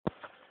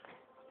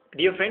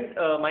Dear friend,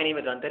 my name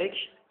is Antariksh.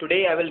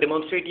 Today I will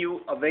demonstrate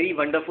you a very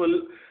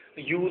wonderful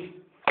use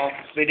of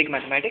Vedic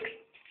mathematics.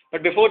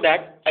 But before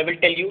that, I will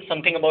tell you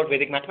something about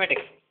Vedic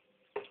mathematics.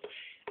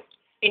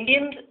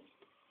 Indians,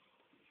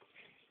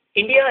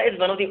 India is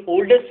one of the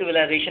oldest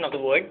civilization of the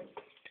world,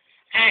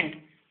 and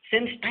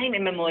since time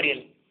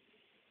immemorial,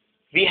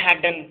 we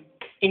had done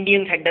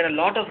Indians had done a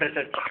lot of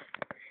research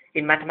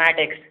in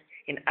mathematics,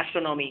 in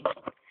astronomy,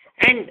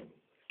 and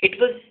it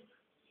was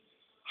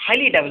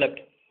highly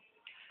developed.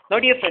 Now,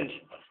 dear friends,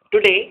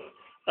 today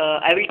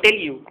I will tell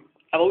you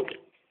about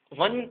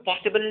one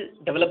possible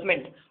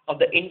development of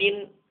the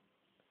Indian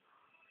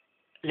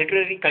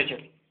literary culture.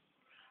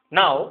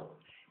 Now,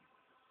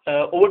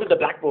 over to the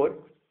blackboard.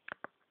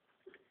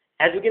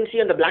 As you can see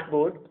on the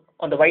blackboard,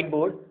 on the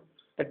whiteboard,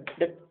 that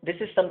this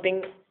is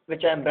something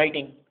which I am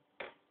writing.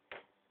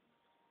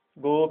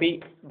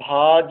 Gopi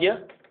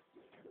Bhagya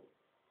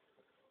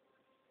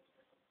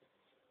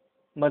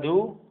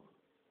Madhu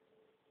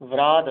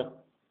Vrad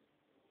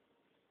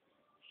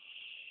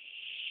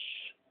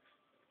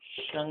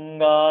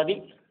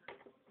Shangadi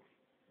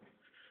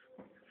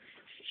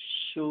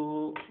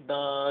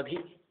Shudadhi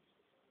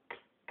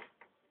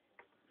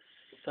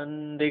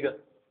Sandig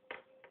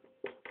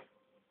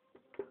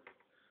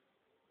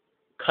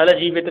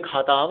Khalajivit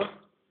Khatav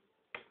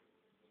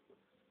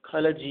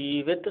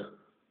Khalajivit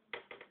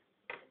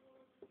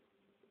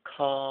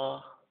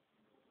Khatav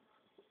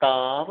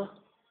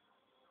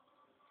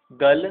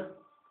Gal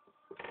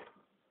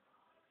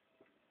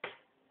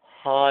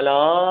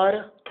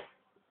Halar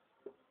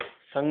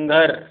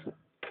Sanghar.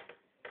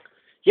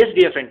 Yes,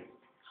 dear friend.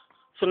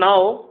 So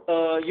now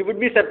you would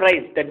be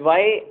surprised that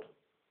why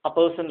a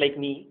person like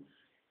me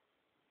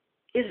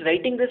is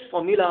writing this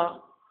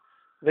formula,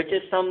 which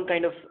is some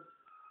kind of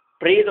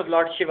praise of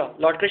Lord Shiva,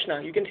 Lord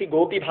Krishna. You can see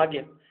Gopi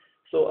Bhagya.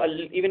 So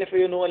even if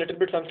you know a little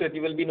bit Sanskrit,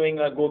 you will be knowing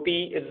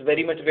Gopi is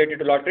very much related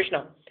to Lord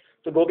Krishna.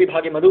 So Gopi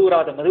Bhagya Madhu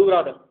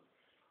Radha.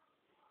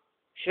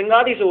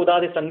 Shringadi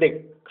Sodadi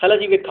Sandig,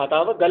 Khalajivit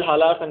Khatava, Gal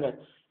Halar Sanghar.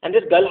 And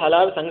this Gal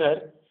Halar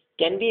Sanghar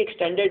can be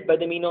extended by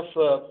the mean of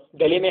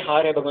Gale mein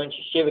haar hai Bhagwan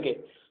Shiva ke.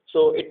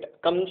 So it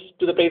comes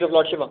to the praise of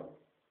Lord Shiva.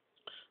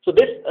 So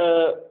this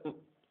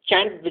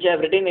chant which I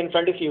have written in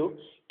front of you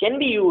can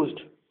be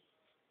used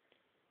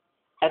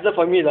as a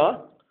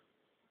formula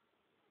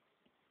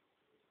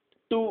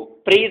to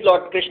praise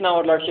Lord Krishna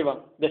or Lord Shiva.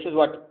 This is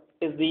what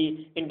is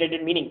the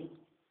intended meaning.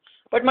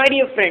 But my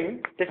dear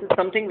friend, this is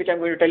something which I'm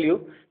going to tell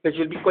you, which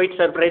will be quite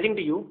surprising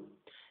to you,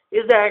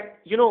 is that,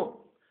 you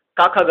know,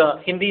 ka kha ga,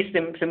 Hindi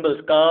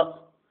symbols, ka,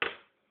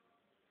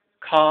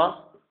 kha,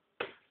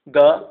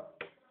 ga,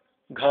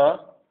 gha,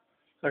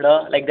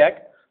 da, like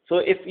that. So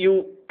if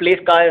you place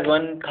ka as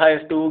 1, kha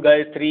as 2, ga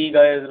is 3,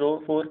 ga is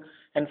 4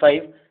 and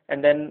 5,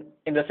 and then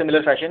in the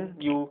similar fashion,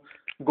 you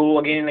go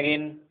again and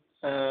again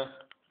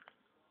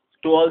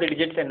to all the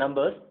digits and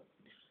numbers.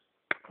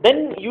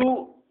 Then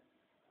you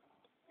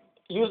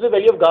use the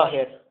value of ga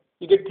here.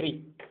 You get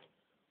 3.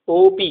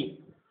 OP.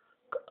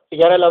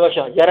 Yara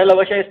Lavasha. Yara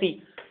Lavasha is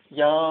T.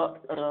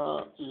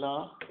 Yara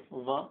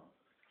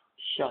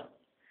Lavasha.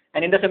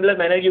 And in the similar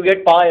manner, you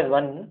get Pa is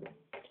 1.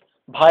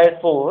 Bha is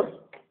 4.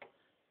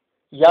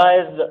 Ya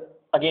is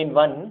again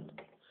 1.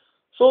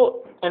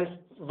 So, and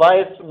Va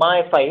is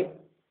Ma is 5.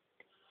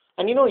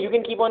 And you know, you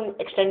can keep on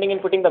extending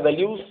and putting the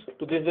values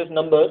to these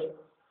numbers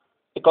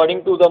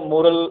according to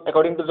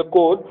the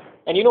code.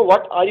 And you know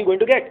what are you going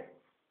to get?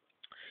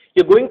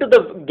 You're going to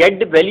get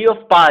the value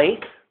of pi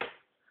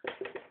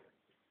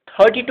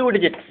 32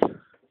 digits.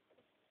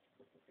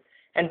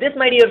 And this,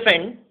 my dear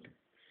friend,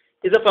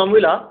 is a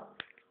formula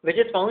which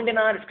is found in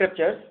our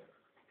scriptures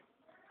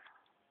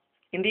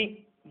in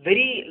the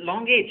very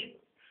long age.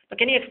 Now,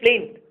 can you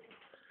explain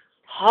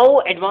how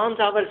advanced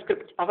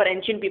our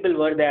ancient people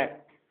were there,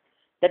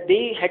 that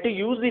they had to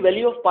use the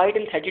value of pi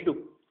till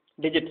 32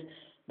 digits?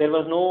 There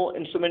was no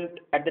instrument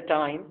at the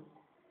time,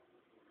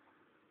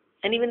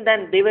 and even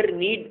then they were in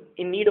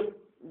need of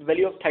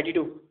value of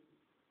 32,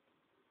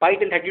 pi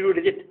till 32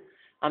 digits.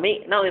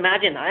 Now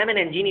imagine, I am an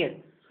engineer.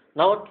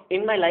 Now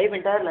in my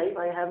entire life,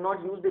 I have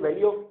not used the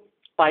value of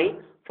pi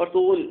for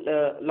so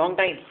long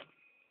time.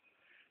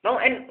 Now,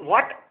 and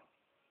what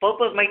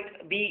purpose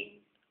might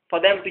be for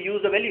them to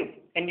use the value?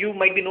 And you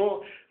might be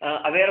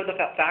aware of the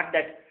fact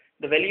that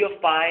the value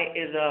of pi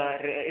is a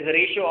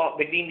ratio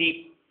between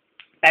the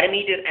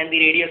parameter and the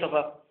radius of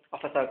a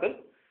circle.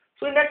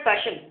 So in that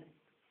fashion,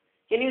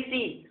 can you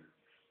see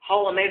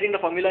how amazing the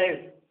formula is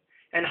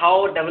and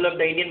how developed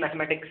the Indian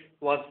mathematics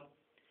was?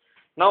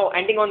 Now,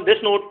 ending on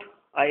this note,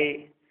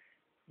 I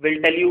will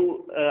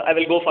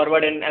go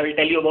forward and I will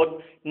tell you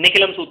about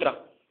Nikhilam Sutra.